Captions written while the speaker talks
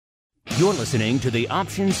You're listening to the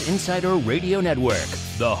Options Insider Radio Network,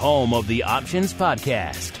 the home of the Options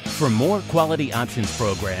Podcast. For more quality options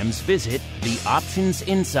programs, visit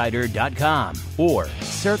theoptionsinsider.com or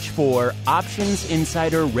search for Options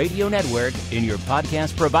Insider Radio Network in your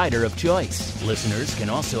podcast provider of choice. Listeners can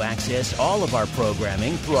also access all of our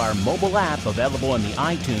programming through our mobile app available in the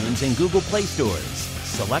iTunes and Google Play stores.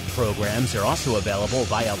 Select programs are also available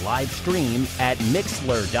via live stream at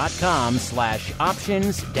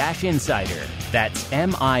mixlr.com/options-insider. That's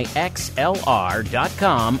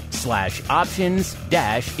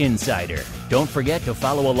mixlr.com/options-insider. Don't forget to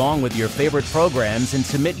follow along with your favorite programs and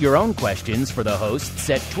submit your own questions for the hosts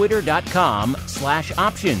at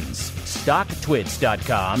twitter.com/options,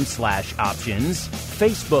 stocktwits.com/options,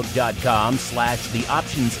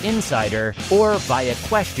 facebook.com/theoptionsinsider, or via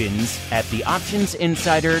questions at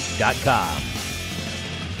theoptionsinsider.com.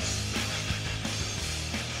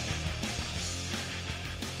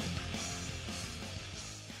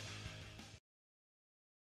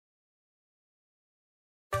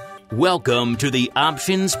 Welcome to the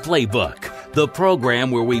Options Playbook, the program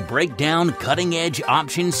where we break down cutting-edge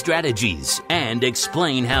option strategies and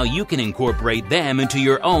explain how you can incorporate them into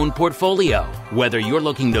your own portfolio. Whether you're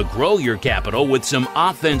looking to grow your capital with some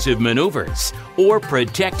offensive maneuvers or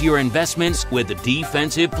protect your investments with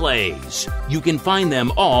defensive plays, you can find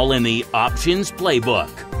them all in the Options Playbook.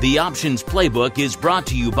 The Options Playbook is brought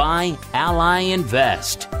to you by Ally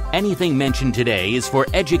Invest. Anything mentioned today is for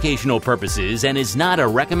educational purposes and is not a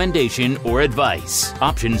recommendation or advice.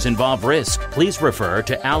 Options involve risk. Please refer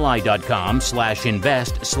to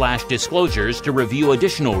ally.com/invest/disclosures to review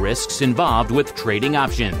additional risks involved with trading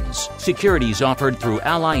options. Securities offered through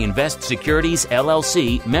Ally Invest Securities,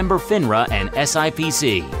 LLC, member FINRA and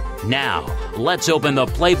SIPC. Now, let's open the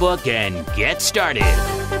playbook and get started.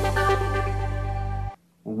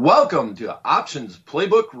 Welcome to Options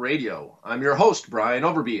Playbook Radio. I'm your host, Brian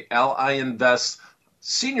Overby, Ally Invest's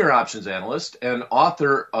Senior Options Analyst and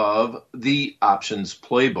author of the Options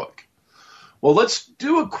Playbook. Well, let's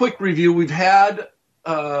do a quick review. We've had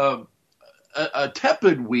a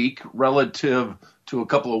tepid week relative to a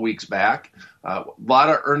couple of weeks back. A lot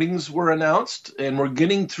of earnings were announced, and we're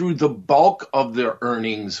getting through the bulk of the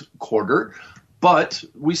earnings quarter, but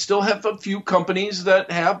we still have a few companies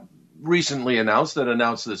that have recently announced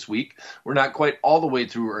this week. We're not quite all the way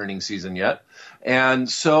through earnings season yet. And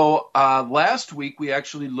so last week we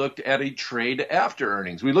actually looked at a trade after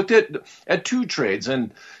earnings. We looked at two trades.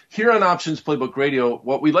 And here on Options Playbook Radio,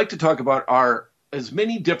 what we like to talk about are as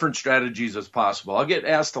many different strategies as possible. I'll get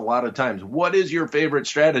asked a lot of times, what is your favorite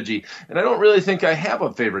strategy? And I don't really think I have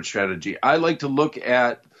a favorite strategy. I like to look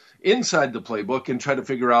at inside the playbook and try to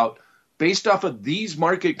figure out, based off of these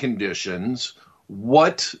market conditions,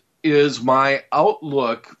 what is my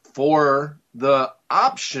outlook for the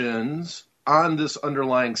options on this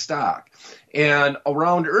underlying stock. And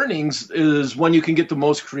around earnings is when you can get the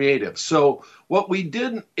most creative. So what we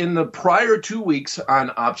did in the prior 2 weeks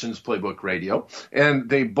on Options Playbook Radio, and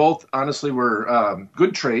they both honestly were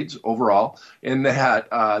good trades overall, in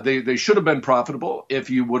that they should have been profitable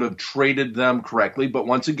if you would have traded them correctly. But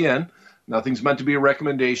once again, nothing's meant to be a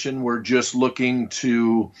recommendation. We're just looking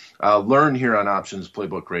to learn here on Options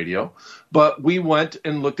Playbook Radio. But we went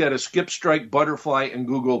and looked at a skip strike, butterfly, and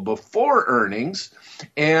Google before earnings.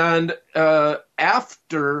 And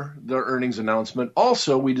after the earnings announcement,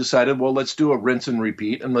 also, we decided, well, let's do a rinse and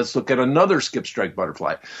repeat, and let's look at another skip strike,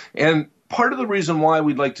 butterfly. And part of the reason why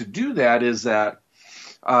we'd like to do that is that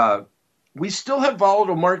we still have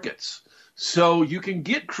volatile markets. So you can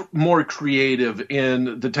get more creative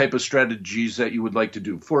in the type of strategies that you would like to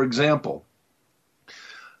do. For example,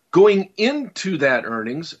 going into that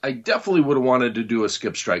earnings, I definitely would have wanted to do a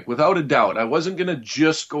skip strike, without a doubt. I wasn't going to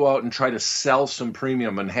just go out and try to sell some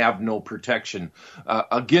premium and have no protection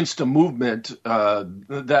against a movement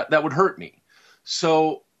that would hurt me.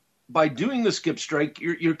 So by doing the skip strike,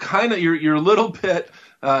 you're a little bit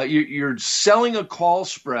you're selling a call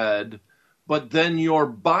spread, but then you're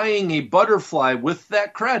buying a butterfly with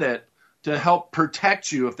that credit to help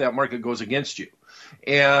protect you if that market goes against you.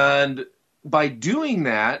 And by doing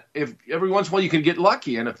that, if every once in a while you can get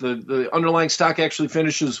lucky, and if the underlying stock actually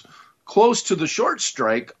finishes close to the short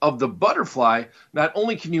strike of the butterfly, not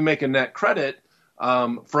only can you make a net credit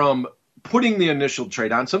from putting the initial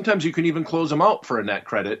trade on, sometimes you can even close them out for a net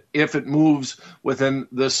credit if it moves within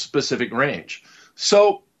this specific range.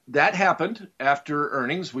 So that happened after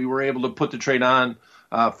earnings. We were able to put the trade on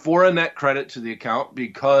for a net credit to the account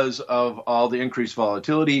because of all the increased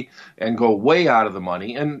volatility and go way out of the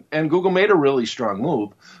money. And Google made a really strong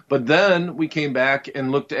move. But then we came back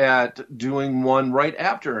and looked at doing one right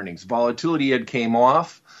after earnings. Volatility had came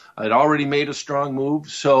off. I'd already made a strong move.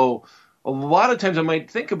 So a lot of times I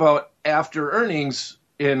might think about after earnings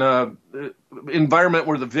in a environment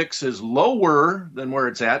where the VIX is lower than where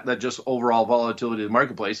it's at, that just overall volatility of the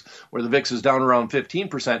marketplace, where the VIX is down around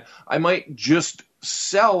 15%, I might just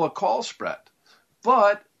sell a call spread.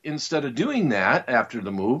 But instead of doing that after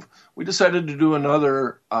the move, we decided to do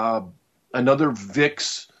another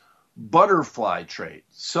VIX butterfly trade.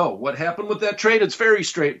 So what happened with that trade? It's very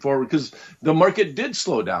straightforward because the market did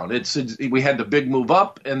slow down. We had the big move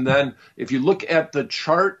up, and then if you look at the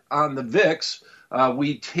chart on the VIX,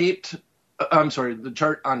 the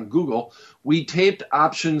chart on Google, we taped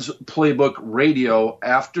Options Playbook Radio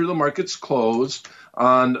after the markets closed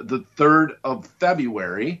on the 3rd of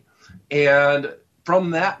February. And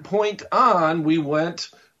from that point on, we went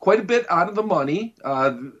quite a bit out of the money.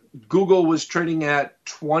 Google was trading at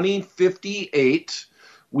 20.58.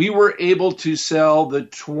 We were able to sell the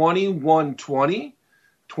 21.20,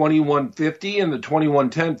 21.50, and the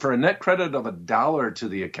 21.10 for a net credit of $1 to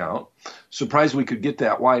the account. Surprised we could get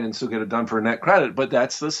that wide and still get it done for a net credit, but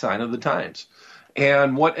that's the sign of the times.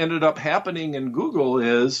 And what ended up happening in Google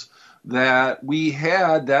is that we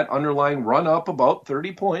had that underlying run up about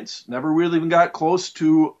 30 points, never really even got close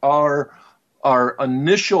to our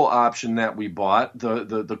initial option that we bought,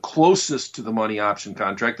 the closest to the money option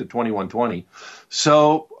contract, the 21.20.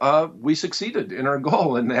 So we succeeded in our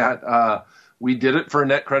goal in that we did it for a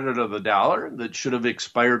net credit of $1 that should have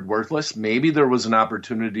expired worthless. Maybe there was an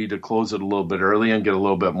opportunity to close it a little bit early and get a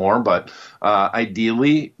little bit more, but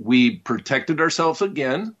ideally we protected ourselves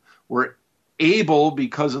again. We're able,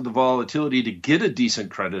 because of the volatility, to get a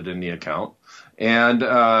decent credit in the account. And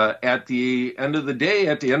at the end of the day,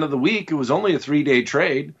 at the end of the week, it was only a 3-day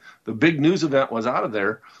trade. The big news event was out of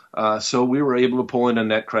there. So we were able to pull in a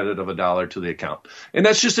net credit of $1 to the account. And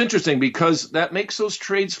that's just interesting because that makes those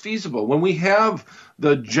trades feasible. When we have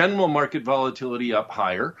the general market volatility up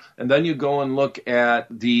higher, and then you go and look at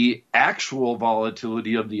the actual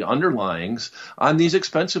volatility of the underlyings, on these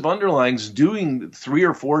expensive underlyings, doing 3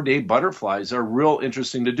 or 4 day butterflies are real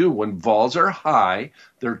interesting to do. When vols are high,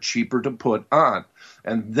 they're cheaper to put on.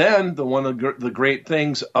 And then one of the great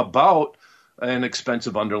things about an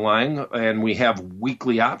expensive underlying, and we have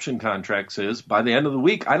weekly option contracts, is by the end of the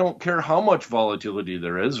week, I don't care how much volatility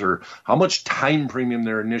there is or how much time premium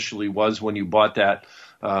there initially was when you bought that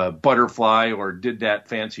butterfly or did that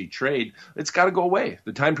fancy trade, it's got to go away.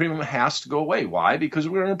 The time premium has to go away. Why? Because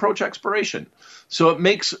we're going to approach expiration. So it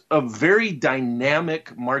makes a very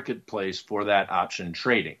dynamic marketplace for that option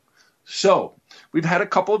trading. So we've had a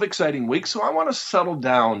couple of exciting weeks, so I want to settle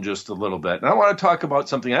down just a little bit. And I want to talk about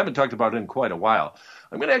something I haven't talked about in quite a while.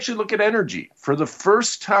 I'm going to actually look at energy. For the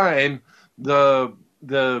first time, the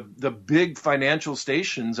big financial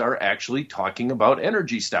stations are actually talking about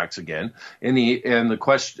energy stocks again. And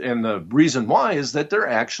the reason why is that they're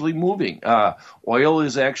actually moving. Oil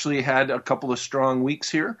has actually had a couple of strong weeks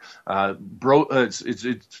here.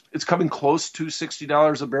 It's coming close to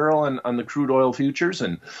 $60 a barrel on the crude oil futures,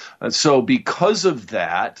 and so because of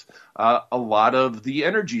that, a lot of the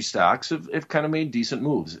energy stocks have kind of made decent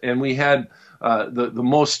moves. And we had the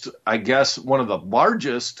most, I guess, one of the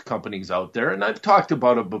largest companies out there, and I've talked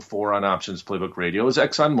about it before on Options Playbook Radio, is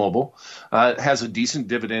Exxon Mobile. It has a decent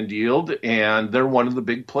dividend yield, and they're one of the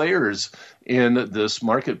big players in this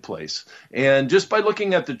marketplace. And just by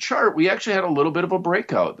looking at the chart, we actually had a little bit of a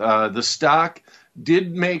breakout. The stock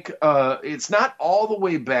did make, it's not all the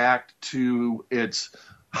way back to its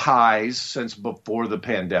highs since before the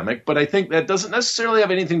pandemic, but I think that doesn't necessarily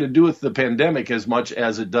have anything to do with the pandemic as much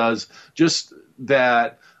as it does just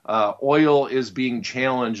that oil is being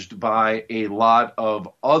challenged by a lot of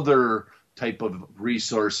other type of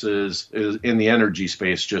resources in the energy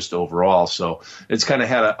space just overall. So it's kind of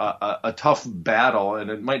had a tough battle, and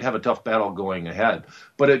it might have a tough battle going ahead,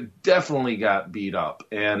 but it definitely got beat up.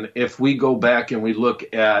 And if we go back and we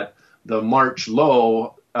look at the March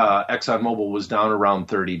low, Exxon Mobile was down around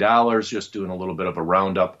 $30, just doing a little bit of a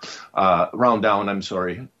round down, down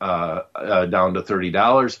to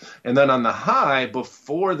 $30. And then on the high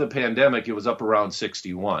before the pandemic, it was up around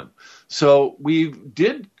 61. So we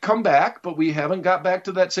did come back, but we haven't got back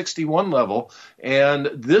to that 61 level. And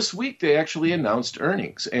this week they actually announced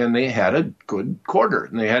earnings, and they had a good quarter,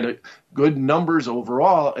 and they had good numbers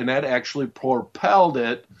overall, and that actually propelled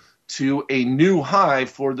it to a new high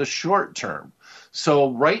for the short term.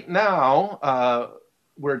 So right now,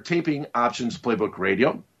 we're taping Options Playbook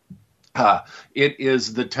Radio. It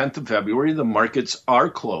is the 10th of February. The markets are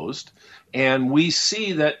closed. And we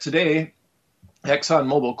see that today, Exxon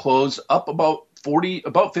Mobile closed up about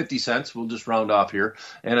 50 cents. We'll just round off here.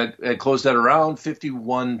 And it closed at around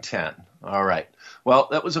 51.10. All right. Well,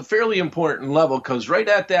 that was a fairly important level because right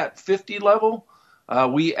at that 50 level,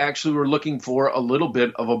 we actually were looking for a little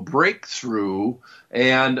bit of a breakthrough.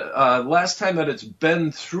 And last time that it's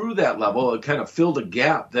been through that level, it kind of filled a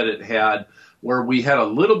gap that it had where we had a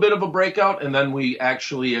little bit of a breakout, and then we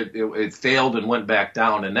actually, it failed and went back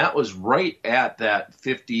down. And that was right at that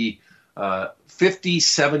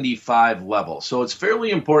 50.75 level. So it's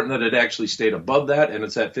fairly important that it actually stayed above that, and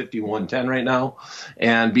it's at 51.10 right now.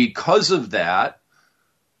 And because of that,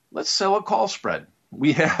 let's sell a call spread.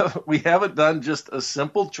 We haven't done just a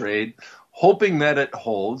simple trade, hoping that it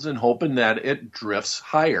holds and hoping that it drifts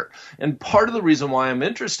higher. And part of the reason why I'm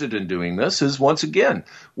interested in doing this is, once again,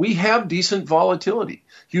 we have decent volatility.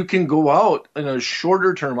 You can go out in a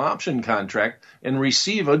shorter term option contract and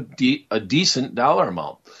receive a decent dollar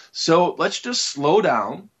amount. So let's just slow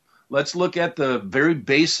down. Let's look at the very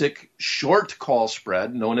basic short call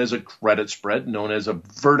spread, known as a credit spread, known as a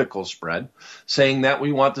vertical spread, saying that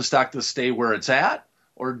we want the stock to stay where it's at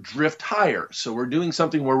or drift higher. So we're doing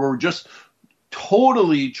something where we're just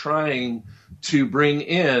totally trying to bring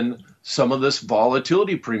in some of this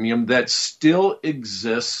volatility premium that still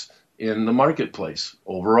exists in the marketplace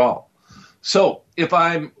overall. So if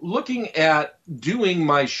I'm looking at doing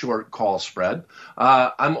my short call spread,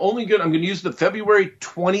 I'm going to use the February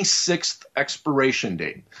 26th expiration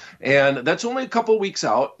date. And that's only a couple weeks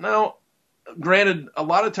out. Now, granted, a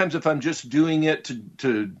lot of times if I'm just doing it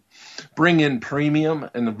to bring in premium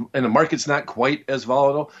and the market's not quite as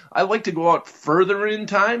volatile, I like to go out further in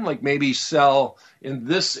time, like maybe sell. In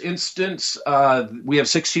this instance, we have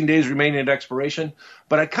 16 days remaining at expiration,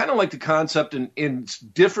 but I kind of like the concept in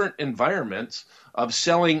different environments of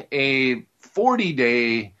selling a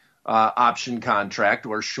 40-day option contract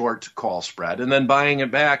or short call spread and then buying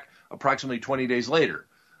it back approximately 20 days later,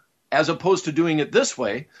 as opposed to doing it this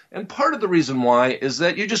way. And part of the reason why is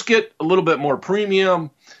that you just get a little bit more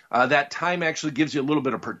premium. That time actually gives you a little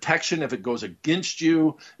bit of protection if it goes against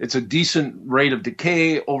you. It's a decent rate of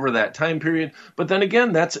decay over that time period. But then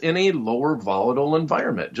again, that's in a lower volatile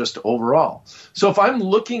environment just overall. So if I'm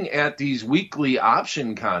looking at these weekly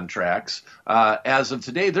option contracts, as of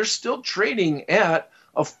today, they're still trading at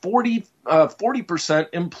a 40%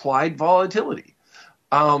 implied volatility.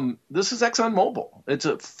 This is Exxon Mobile. It's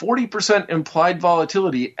a 40% implied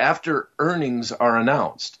volatility after earnings are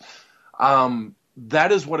announced.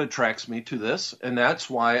 That is what attracts me to this, and that's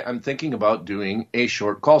why I'm thinking about doing a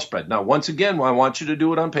short call spread. Now, once again, I want you to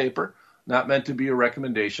do it on paper, not meant to be a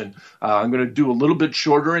recommendation. I'm going to do a little bit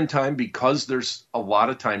shorter in time because there's a lot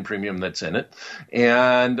of time premium that's in it,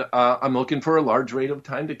 and I'm looking for a large rate of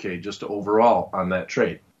time decay just overall on that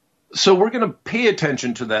trade. So we're going to pay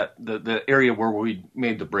attention to that the area where we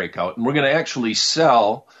made the breakout, and we're going to actually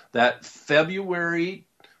sell that February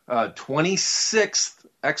 26th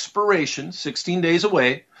expiration, 16 days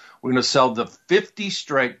away. We're going to sell the 50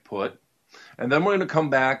 strike put, and then we're going to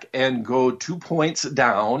come back and go 2 points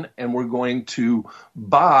down, and we're going to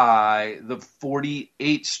buy the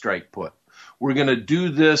 48 strike put. We're going to do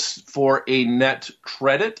this for a net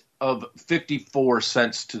credit of 54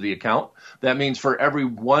 cents to the account. That means for every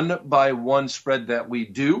 1-by-1 spread that we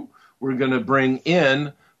do, we're going to bring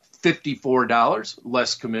in $54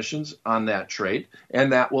 less commissions on that trade,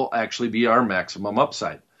 and that will actually be our maximum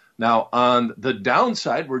upside. Now, on the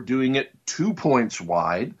downside, we're doing it 2 points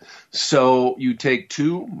wide. So you take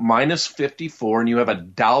 2 minus 54, and you have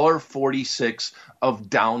 $1.46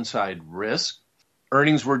 of downside risk.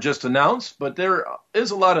 Earnings were just announced, but there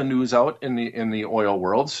is a lot of news out in the oil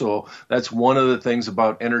world. So that's one of the things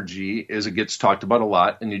about energy is it gets talked about a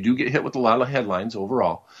lot, and you do get hit with a lot of headlines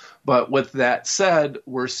overall. But with that said,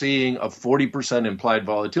 we're seeing a 40% implied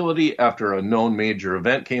volatility after a known major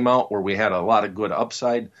event came out where we had a lot of good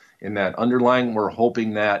upside in that underlying. We're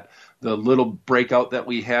hoping that the little breakout that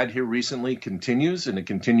we had here recently continues, and it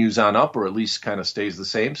continues on up, or at least kind of stays the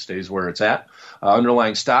same, stays where it's at.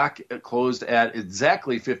 Underlying stock closed at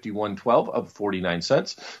exactly 51.12, up 49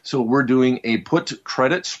 cents. So we're doing a put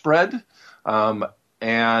credit spread,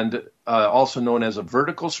 and also known as a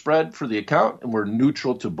vertical spread for the account, and we're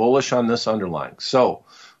neutral to bullish on this underlying. So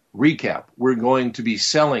recap, we're going to be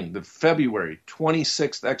selling the February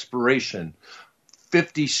 26th expiration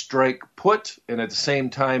 50 strike put, and at the same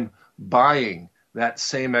time buying that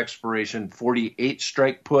same expiration 48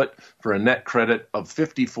 strike put for a net credit of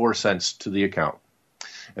 54 cents to the account.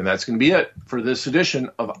 And that's going to be it for this edition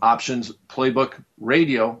of Options Playbook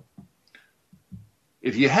Radio.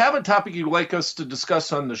 If you have a topic you'd like us to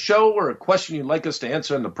discuss on the show or a question you'd like us to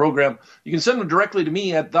answer on the program, you can send them directly to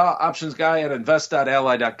me at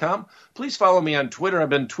theoptionsguy@invest.ally.com. Please follow me on Twitter. I've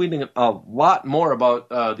been tweeting a lot more about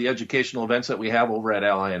the educational events that we have over at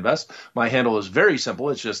Ally Invest. My handle is very simple.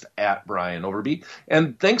 It's just at Brian Overby.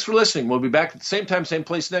 And thanks for listening. We'll be back at the same time, same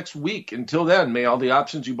place next week. Until then, may all the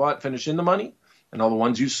options you bought finish in the money and all the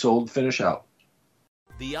ones you sold finish out.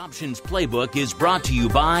 The Options Playbook is brought to you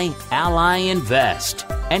by Ally Invest.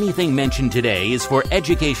 Anything mentioned today is for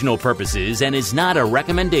educational purposes and is not a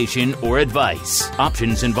recommendation or advice.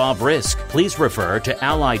 Options involve risk. Please refer to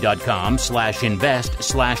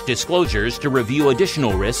ally.com/invest/disclosures to review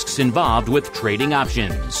additional risks involved with trading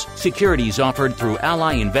options. Securities offered through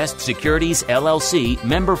Ally Invest Securities, LLC,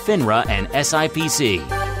 member FINRA and SIPC.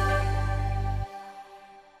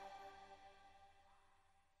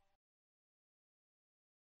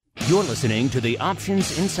 You're listening to the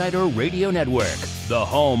Options Insider Radio Network, the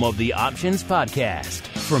home of the Options Podcast.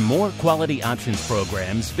 For more quality options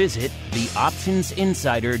programs, visit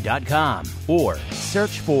theoptionsinsider.com or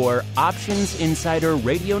search for Options Insider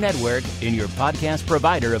Radio Network in your podcast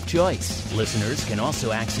provider of choice. Listeners can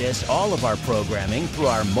also access all of our programming through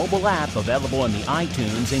our mobile app available in the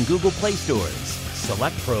iTunes and Google Play stores.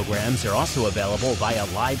 Select programs are also available via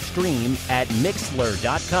live stream at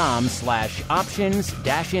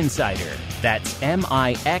mixlr.com/options-insider. That's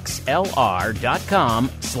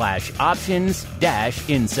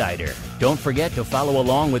mixlr.com/options-insider. Don't forget to follow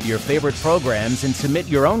along with your favorite programs and submit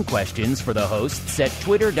your own questions for the hosts at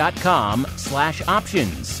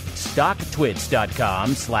twitter.com/options,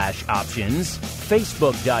 stocktwits.com/options,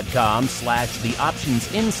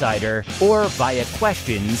 facebook.com/theoptionsinsider, or via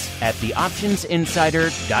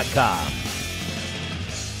questions@theoptionsinsider.com.